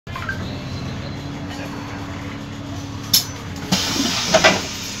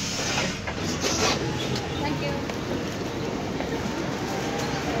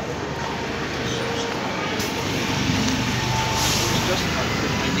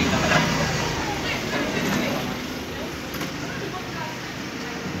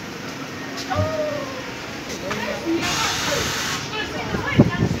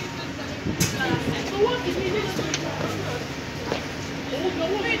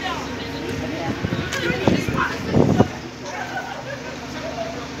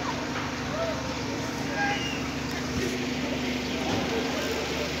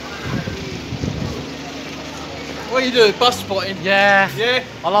What are you doing? Bus spotting? Yeah. Yeah?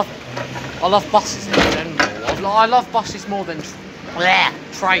 I love buses in general. I love buses more than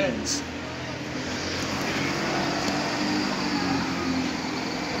trains.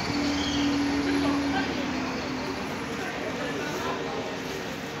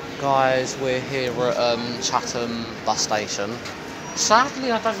 Guys, we're here at Chatham bus station.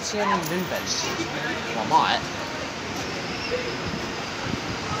 Sadly, I don't see any new benches. Well, I might.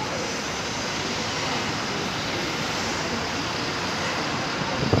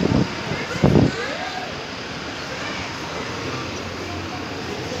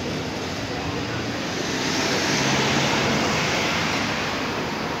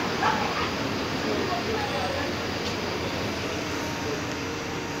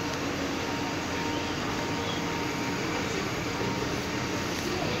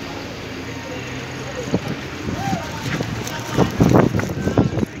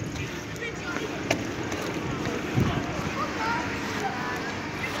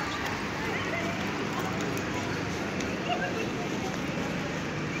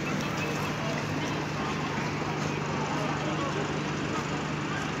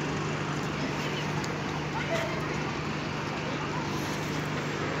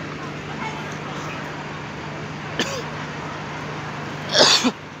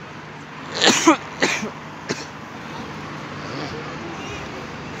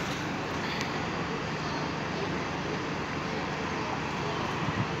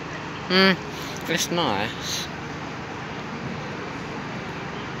 It's nice.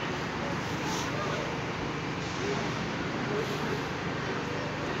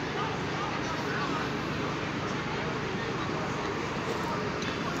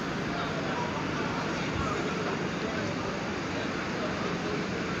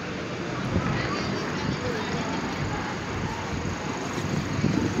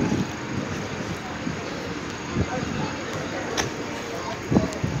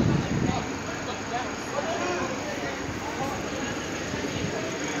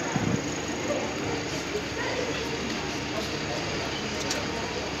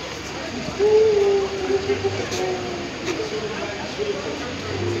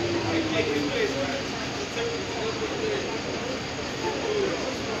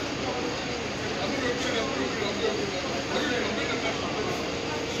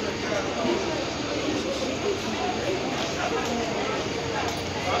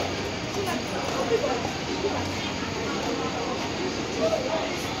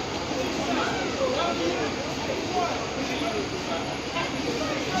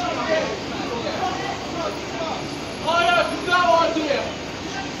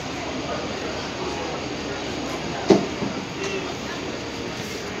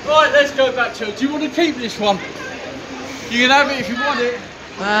 Right, let's go back to it. Do you want to keep this one? You can have it if you want it.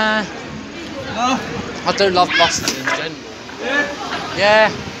 No? I do love buses in general. Yeah? Yeah.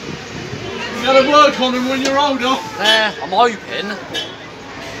 You gotta work on them when you're older. Yeah, I'm hoping.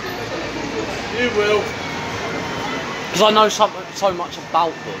 You will. Because I know so much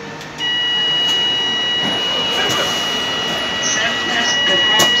about them. Self-test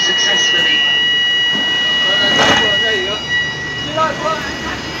performed successfully. There you go. You like what?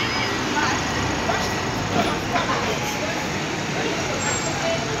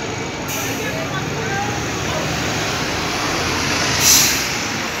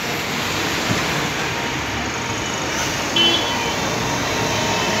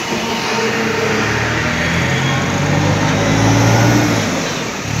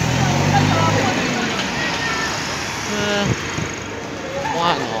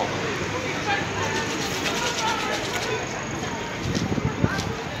 Why not?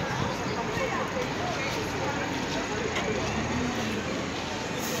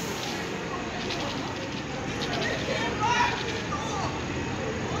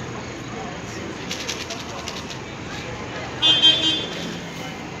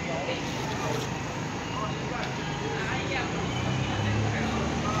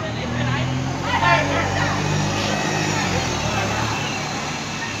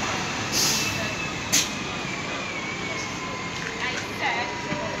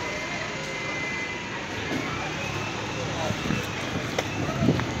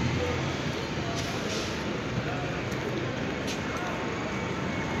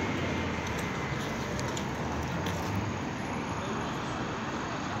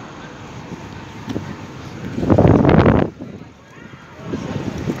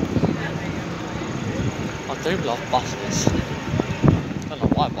 I do love buses. I don't know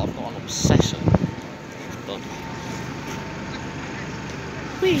why, but obsession. But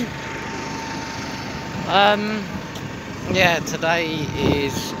whee. Yeah, today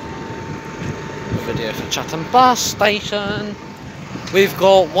is a video for Chatham bus station. We've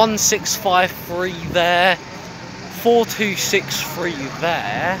got 1653 there, 4263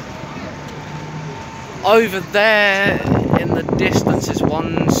 there. Over there in the distance is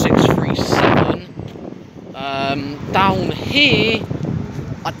 1637. Down here,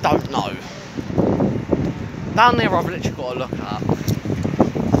 I don't know. Down there I've literally got to look at.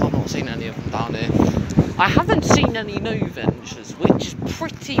 I've not seen any of them down here. I haven't seen any new ventures, which is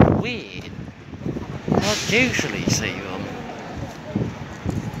pretty weird. I usually see them.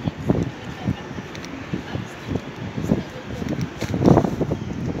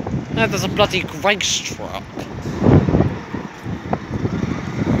 No, there's a bloody grace truck.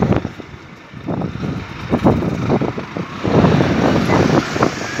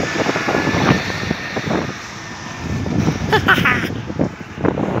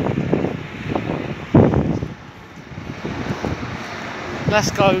 Let's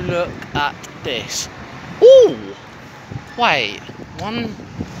go look at this. Ooh! Wait, one...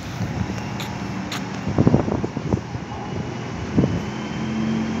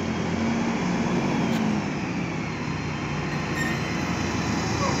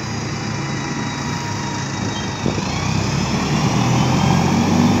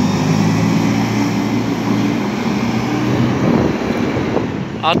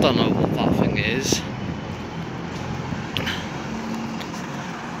 I don't know what that thing is.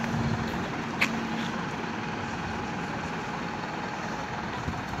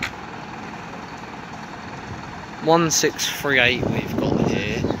 One 638 we've got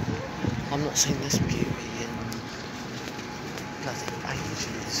here. I've not seen this beauty in bloody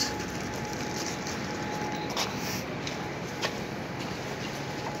ages.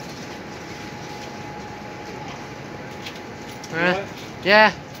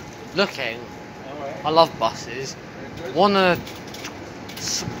 Yeah, looking. I love buses. Wanna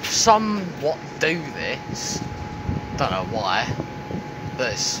somewhat do this. Don't know why.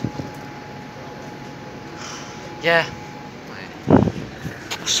 But it's, yeah.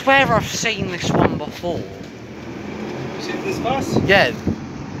 I swear I've seen this one before. You seen this bus? Yeah,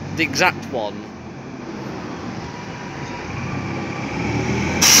 the exact one.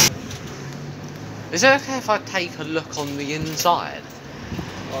 Is it okay if I take a look on the inside?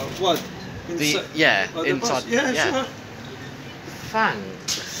 What? Yeah, the inside. bus? Yeah, sure.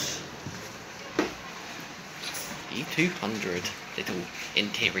 Thanks. E200 little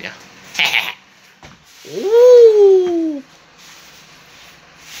interior. Ooh.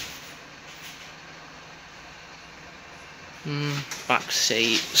 Back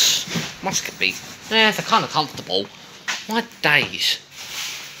seats. Must be. Yeah, they're kind of comfortable. My days.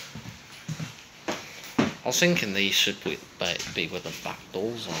 I was thinking these should be where the back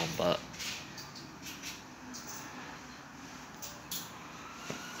doors are, but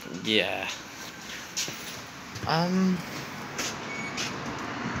yeah.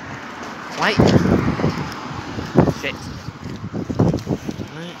 Wait. Shit.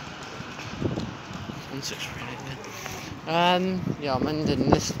 Right. 163. Yeah, I'm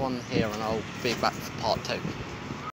ending this one here, and I'll be back for part 2.